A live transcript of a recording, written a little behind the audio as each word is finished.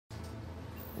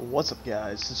What's up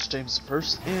guys, this is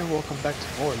Jamezthefirst and welcome back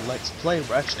to more Let's Play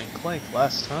Ratchet Clank.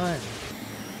 Last time,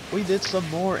 we did some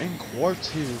more in Core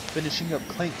 2, finishing up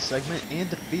Clank's segment and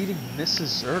defeating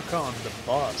Mrs. Zircon, the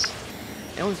boss.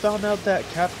 And we found out that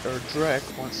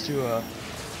Drek wants to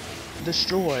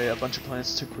destroy a bunch of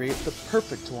planets to create the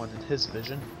perfect one in his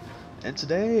vision. And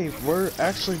today, we're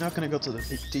actually not going to go to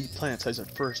the deep planetizer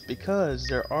first because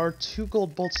there are 2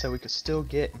 gold bolts that we could still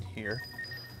get in here.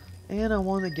 And I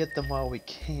want to get them while we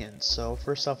can. So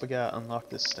first off, we gotta unlock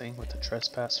this thing with the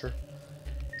trespasser.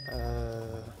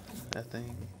 That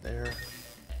thing there.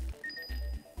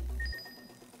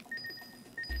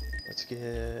 Let's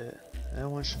get that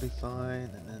one, should be fine,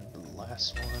 and then the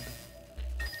last one.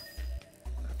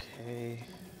 Okay.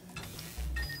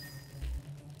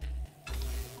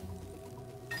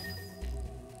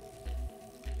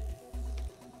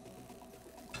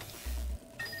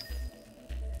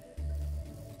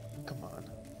 Come on.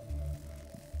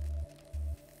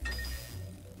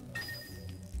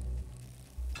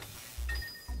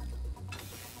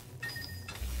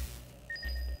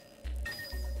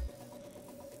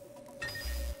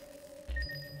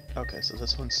 Okay, so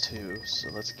this one's 2, so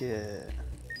let's get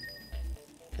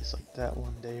it's like that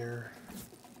one there.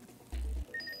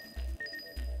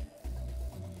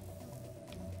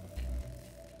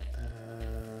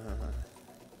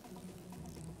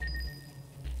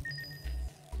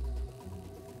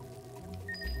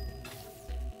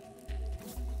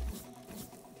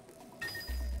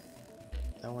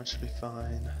 That one should be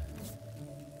fine.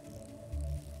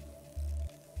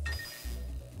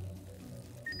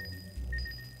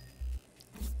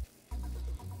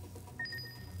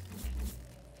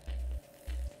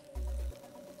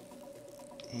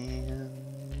 And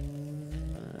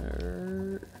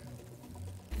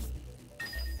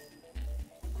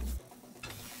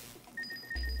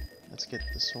let's get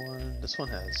this one. This one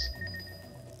has,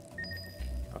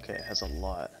 okay, it has a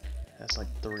lot. It has like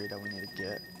 3 that we need to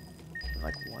get in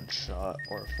like one shot,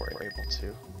 or if we're able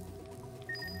to.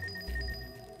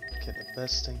 Okay, the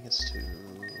best thing is to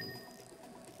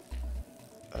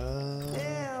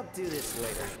yeah, I'll do this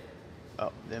later.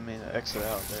 Oh, they made an exit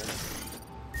out there.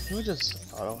 Can we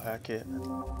just auto hack it?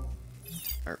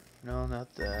 Or no,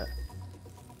 not that.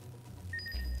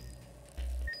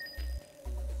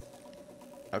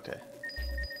 Okay.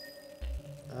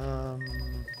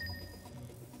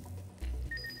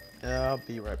 Yeah, I'll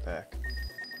be right back.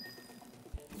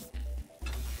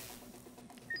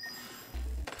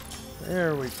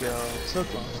 There we go.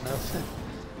 Took long enough.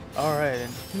 Alright,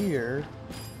 and here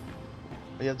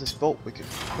we have this bolt we could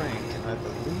crank, and I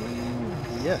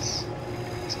believe, yes,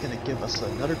 it's gonna give us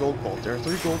another gold bolt. There are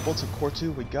 3 gold bolts in Core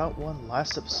 2. We got one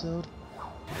last episode.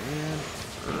 And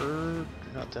do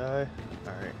not die.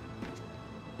 Alright.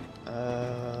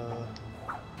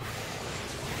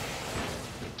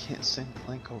 Can't send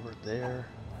Clank over there.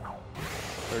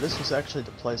 Or this was actually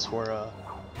the place where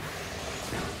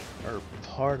or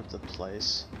part of the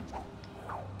place.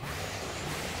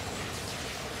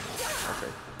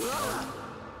 Okay.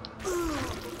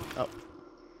 Oh.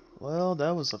 Well,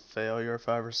 that was a failure if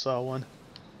I ever saw one.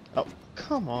 Oh,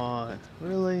 come on.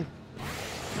 Really?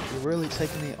 You're really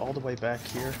taking me all the way back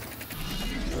here?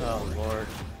 Oh, Lord.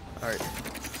 Alright.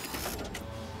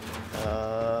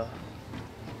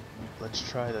 Let's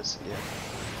try this again.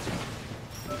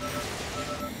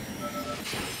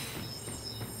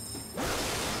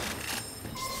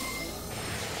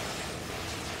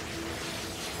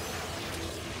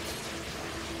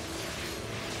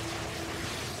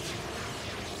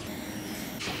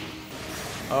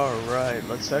 Alright,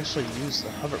 let's actually use the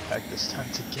hover pack this time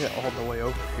to get all the way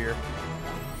over here.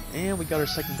 And we got our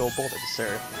second gold bolt in this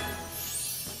area.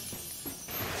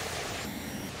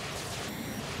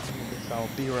 I'll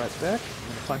be right back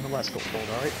and find the last gold bolt,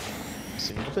 alright?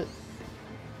 See you in a bit.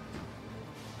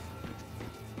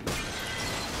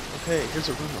 Okay, here's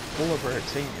a room full of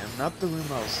Veritanium. Not the room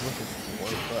I was looking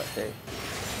for, but hey,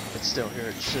 it's still here.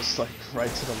 It's just like right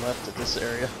to the left of this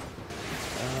area.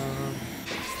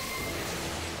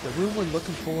 The room we're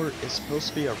looking for is supposed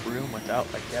to be a room without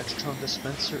a Gadgetron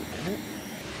dispenser in it.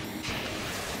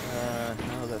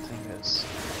 No, that thing has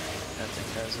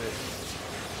it.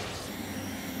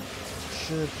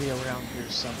 Should be around here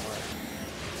somewhere.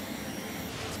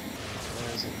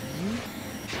 Where is it? You?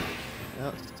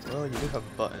 Yep. Well, you do have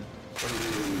a button.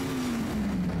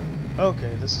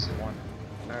 Okay, this is one.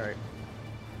 Alright.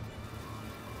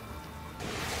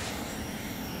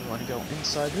 We want to go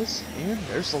inside this, and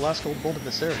there's the last gold bolt in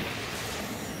this area.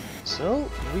 So,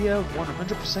 we have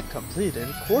 100% completed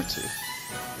Core 2.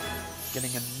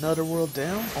 Getting another world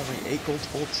down, only 8 gold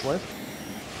bolts left.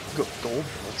 Gold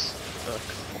bolts.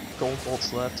 gold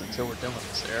bolts left until we're done with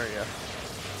this area.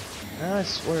 And I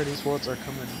swear these worlds are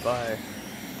coming by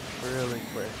really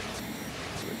quick.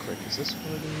 Really quick. Is this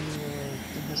where the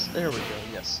thing is? There we go,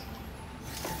 yes.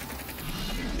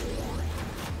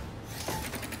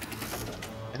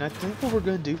 And I think what we're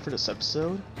going to do for this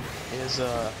episode is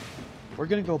we're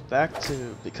going to go back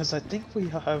to, because I think we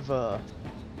have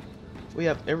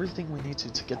everything we need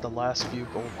to get the last few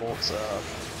gold bolts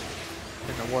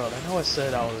in the world. I know I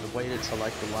said I would wait until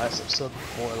like the last episode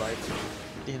before like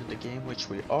the end of the game, which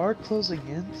we are closing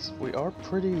in. We are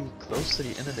pretty close to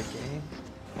the end of the game.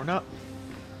 We're not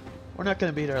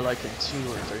going to be there like in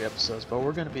 2 or 3 episodes, but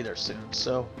we're going to be there soon.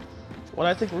 So what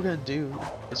I think we're going to do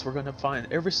is we're going to find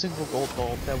every single gold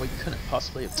bolt that we couldn't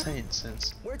possibly obtain,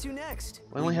 since where to next?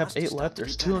 we only have 8 left.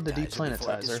 There's 2 on the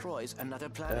deplanetizer.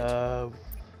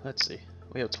 Let's see.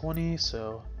 We have 20,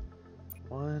 so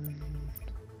 1,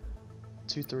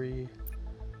 2, 3,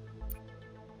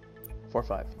 4,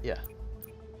 5. Yeah.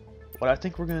 What I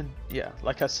think we're gonna, yeah,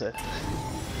 like I said,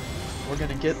 we're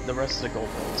gonna get the rest of the gold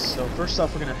bolts. So first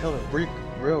off, we're gonna heal a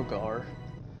Railgar,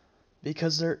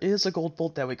 because there is a gold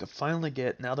bolt that we could finally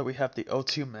get now that we have the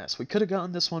O2 mask. We could have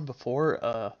gotten this one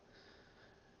before,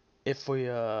 if we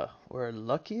were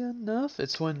lucky enough.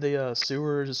 It's when the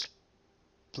sewers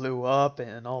blew up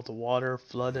and all the water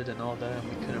flooded and all that, and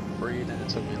we couldn't breathe, and it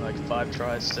took me like 5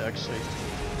 tries to actually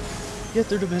get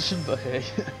through the mission, but hey.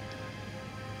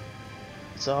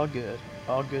 It's all good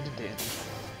and dandy.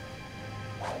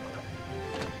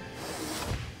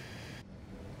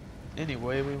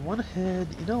 Anyway, we went ahead,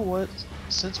 you know what,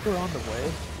 since we're on the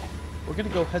way, we're gonna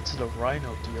go head to the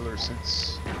Rhino dealer,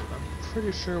 since I'm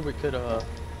pretty sure we could, I'm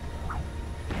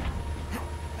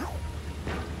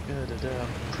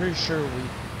pretty sure we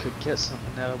could get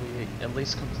something now that we at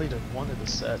least completed one of the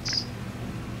sets.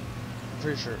 I'm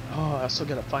pretty sure. Oh, I still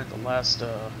gotta find the last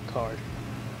card.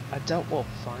 I doubt we'll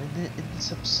find it in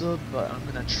this episode, but I'm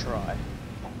gonna try.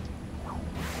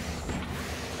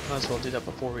 Might as well do that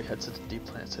before we head to the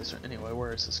deplanetizer. Anyway,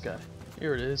 where is this guy?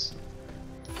 Here it is.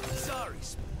 Sorry,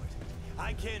 sport.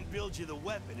 I can't build you the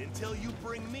weapon until you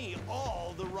bring me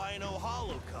all the Rhino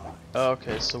Hollow cards.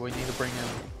 Okay, so we need to bring in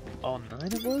all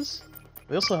 9 of us?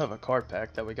 We also have a card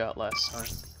pack that we got last time.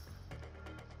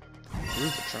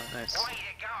 Groovatron, nice.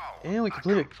 And we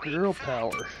completed Girl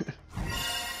Power.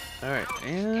 Alright,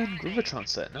 and Groovatron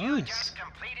set, nice.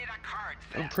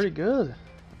 Doing pretty good.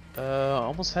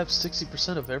 Almost have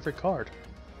 60% of every card.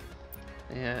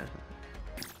 And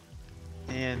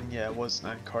yeah, it was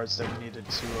 9 cards that we needed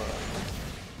to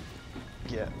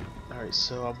get. Alright,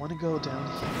 so I want to go down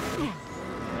here.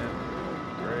 And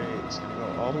great, it's gonna go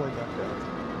all the way back up.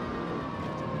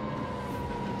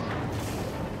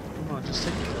 Come on, just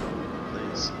take me down,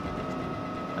 please.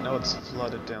 I know it's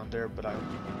flooded down there, but I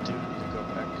do need to go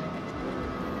back.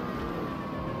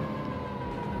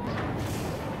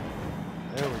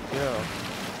 There we go.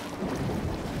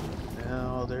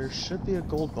 Now, there should be a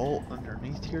gold bolt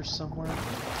underneath here somewhere.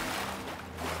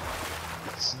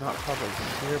 It's not probably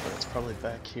here, but it's probably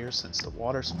back here since the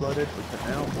water's flooded. We can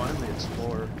now finally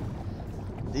explore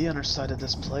the underside of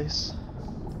this place.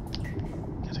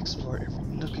 Gotta explore every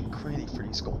nook and cranny for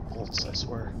these gold bolts, I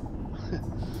swear.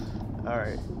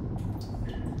 Alright.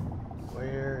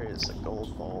 Where is the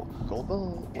gold bolt? Gold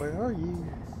bolt, where are you?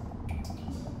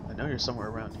 I know you're somewhere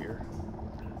around here.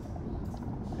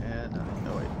 And,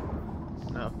 no wait.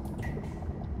 No.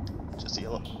 Just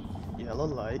yellow. Yellow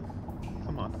light.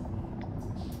 Come on.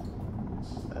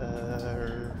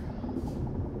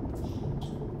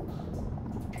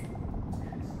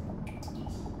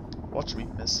 Watch me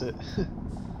miss it.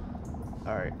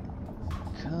 Alright.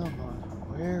 Come on.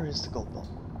 Where is the gold bolt?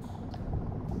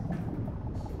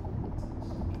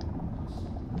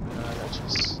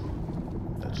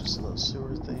 That's just a little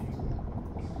sewer thing.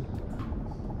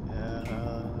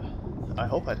 I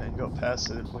hope I didn't go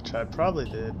past it, which I probably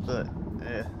did, but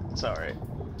it's alright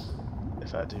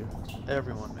if I do.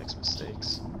 Everyone makes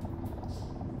mistakes.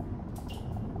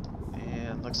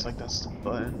 And looks like that's the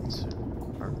button to,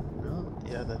 or no,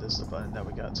 yeah, that is the button that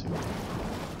we got to.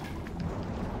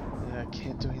 Yeah, I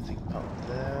can't do anything about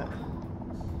that.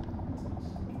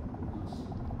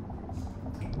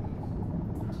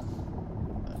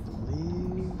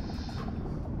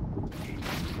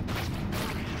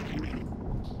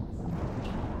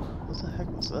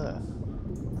 That?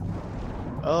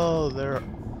 Oh, there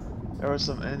were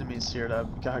some enemies here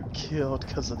that got killed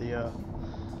because of the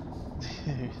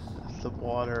the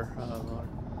water. Oh Lord.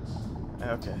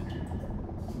 Okay.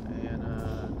 And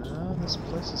no, this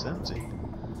place is empty.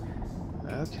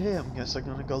 Okay, I guess I'm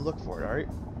gonna go look for it. All right.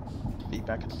 Be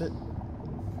back in a bit.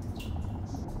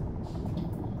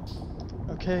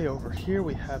 Okay, over here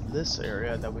we have this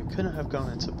area that we couldn't have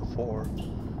gone into before.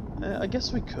 I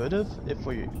guess we could have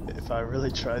if I really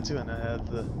tried to and I had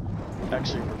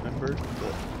actually remembered,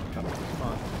 but come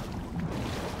on.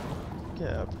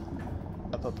 Get up.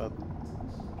 Up.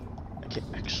 I can't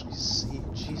actually see.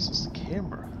 Jesus, the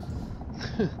camera.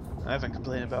 I haven't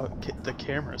complained about the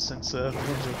camera since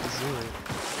Banjo-Kazooie.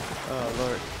 Oh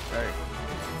lord. Alright.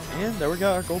 And there we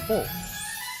got our gold bolt.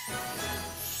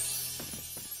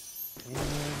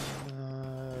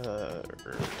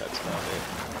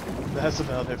 That's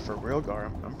about it for Realgar.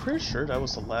 I'm pretty sure that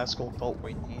was the last gold bolt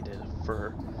we needed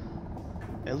for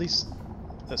at least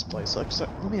this place.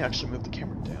 Let me actually move the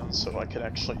camera down so I could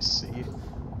actually see.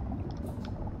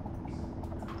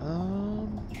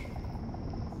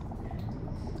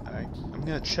 Alright, I'm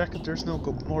gonna check if there's no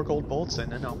more gold bolts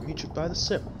and then I'll meet you by the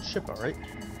ship, alright?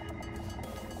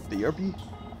 BRB.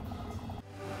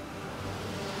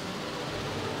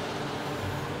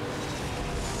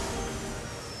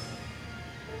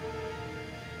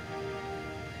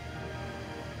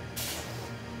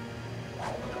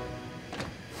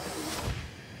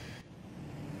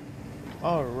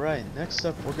 Alright, next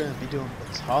up we're going to be doing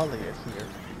Battaglia here,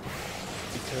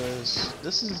 because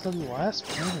this is the last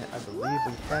planet I believe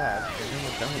we have, and then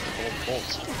we're done with the gold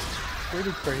bolts, which is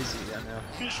pretty crazy, I know.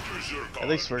 At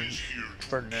least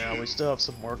for now, we still have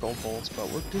some more gold bolts, but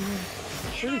we're doing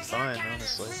pretty fine,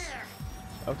 honestly.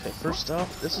 Okay, first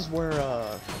off, this is where,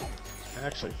 I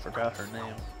actually forgot her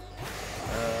name.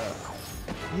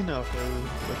 You know who,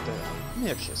 let me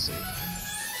actually see.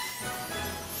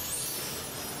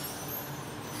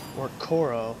 Where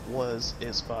Korra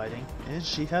is fighting, and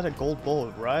she had a gold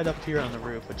bolt right up here on the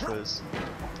roof, which was...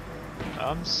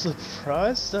 I'm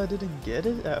surprised I didn't get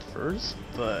it at first,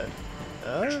 but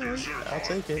alright, I'll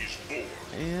take it.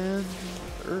 And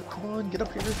come on, get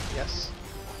up here. Yes.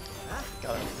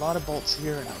 Got a lot of bolts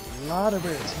here and a lot of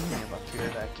Raritanium up here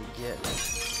that I could get.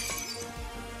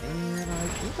 And I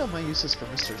think I might use this for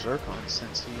Mr. Zircon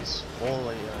since he's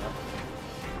fully,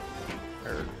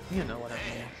 or you know what I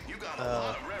mean.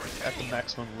 At the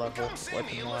maximum level,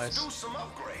 weapon-wise.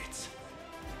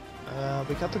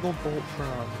 We got the gold bolt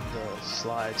from the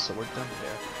slide, so we're done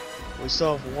there. We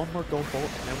still have one more gold bolt,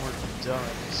 and then we're done.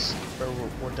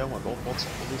 We're done with gold bolts,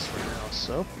 at least for now.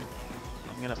 So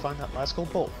I'm gonna find that last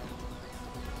gold bolt.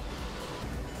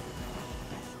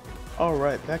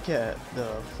 Alright, back at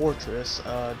the fortress.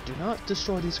 Do not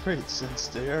destroy these crates, since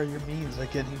they are your means of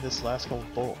getting this last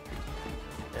gold bolt.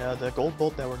 The gold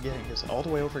bolt that we're getting is all the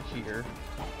way over here,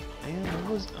 and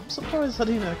I'm surprised I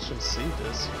didn't actually see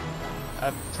this.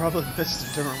 I probably missed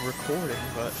it during recording,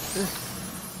 but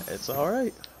it's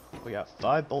alright. We got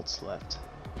 5 bolts left.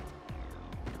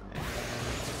 And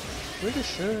pretty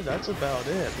sure that's about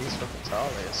it, at least for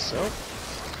Battaglia, so...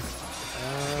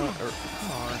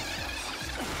 come on.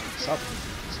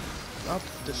 Stop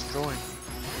destroying.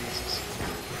 Jesus.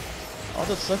 All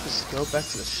that's left is to go back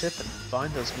to the ship and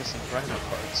find those missing Rhino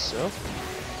parts, so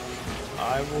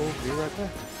I will be right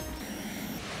back.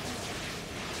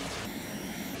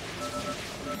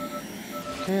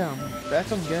 Okay, I'm back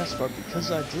on Gaspar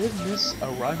because I did miss a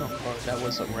Rhino part that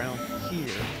was around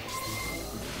here.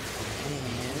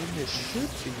 And it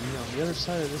should be on the other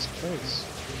side of this place.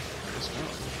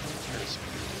 There's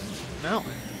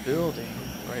mountain building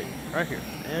right here.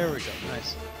 There we go,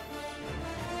 nice.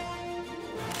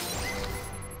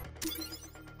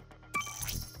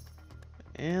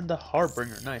 And the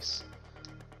Harbinger, nice.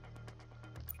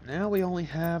 Now we only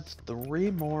have 3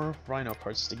 more Rhino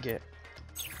parts to get.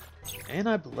 And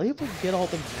I believe we can get all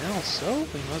of them now, so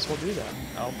we might as well do that.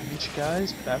 I'll meet you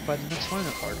guys back by the next Rhino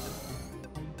card.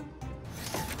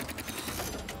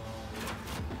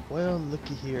 Well,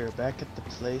 looky here, back at the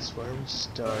place where we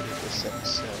started this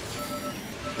episode.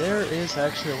 There is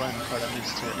actually a Rhino card I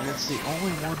missed here, and it's the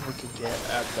only one we could get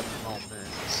at the moment,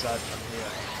 aside from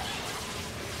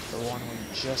the one we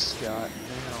just got.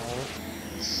 Now,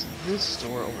 it's this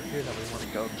store over here that we want to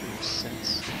go to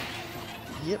since...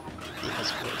 Yep, it has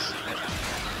a place.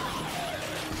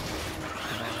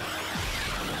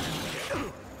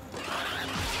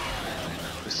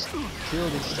 Just kill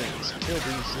these things. Kill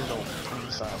these little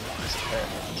twin-style ones.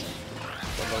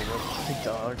 The little robotic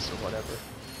dogs or whatever.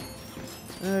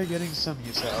 Getting some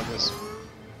use out of this.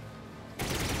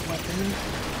 My opinion.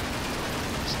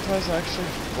 I'm surprised I actually...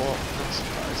 Well, not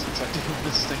surprised since I do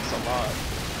miss things a lot.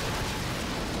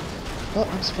 But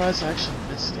I'm surprised I actually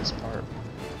missed this part.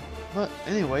 But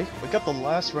anyway, we got the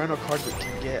last Rhino card we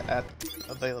can get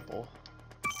available.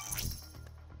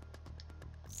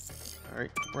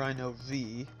 Alright, Rhino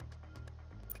V.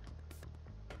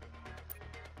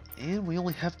 And we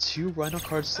only have 2 Rhino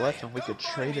cards left, and we could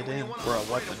trade it in for a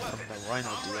weapon from the Rhino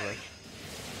dealer.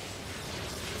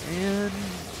 And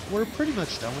we're pretty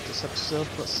much done with this episode,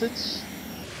 but since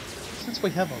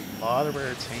we have a lot of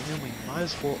rare titanium, we might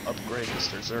as well upgrade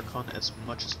Mr. Zircon as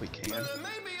much as we can.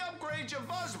 Maybe upgrade your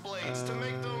buzz blades to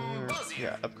make them buzzier.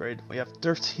 Yeah, upgrade. We have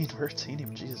 13 rare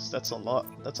titanium. Jesus, that's a lot.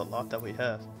 That's a lot that we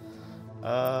have.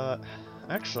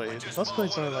 Actually, the buzz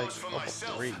blades are like level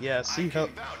 3. Yeah, see how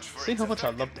much I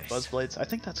love the buzz blades. I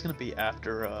think that's gonna be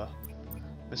after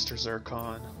Mr.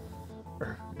 Zircon,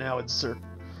 or now it's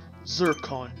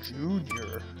Zircon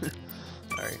Jr.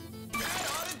 All right.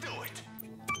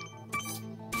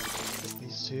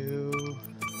 These 2,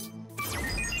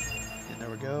 and there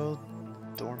we go.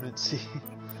 Dormancy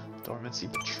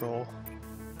Patrol.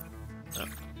 Oh.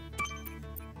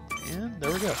 And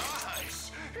there we go.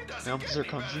 Now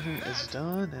Zircon Jr. is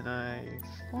done, and I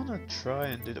want to try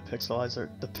and do the Pixelizer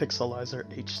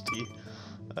HD.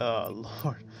 Oh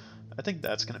lord, I think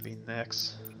that's gonna be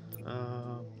next.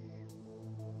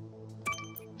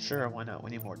 Sure, why not?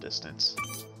 We need more distance.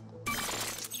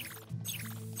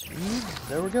 And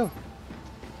there we go.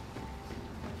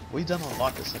 We've done a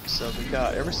lot this episode. We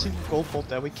got every single gold bolt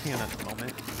that we can at the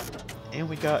moment, and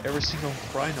we got every single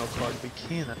Rhino card we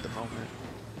can at the moment.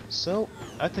 So,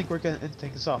 I think we're gonna end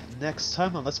things off. Next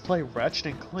time on Let's Play Ratchet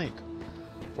and Clank,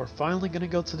 we're finally gonna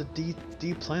go to the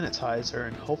Deplanetizer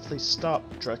and hopefully stop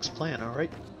Drek's plan,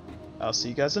 alright? I'll see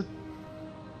you guys then.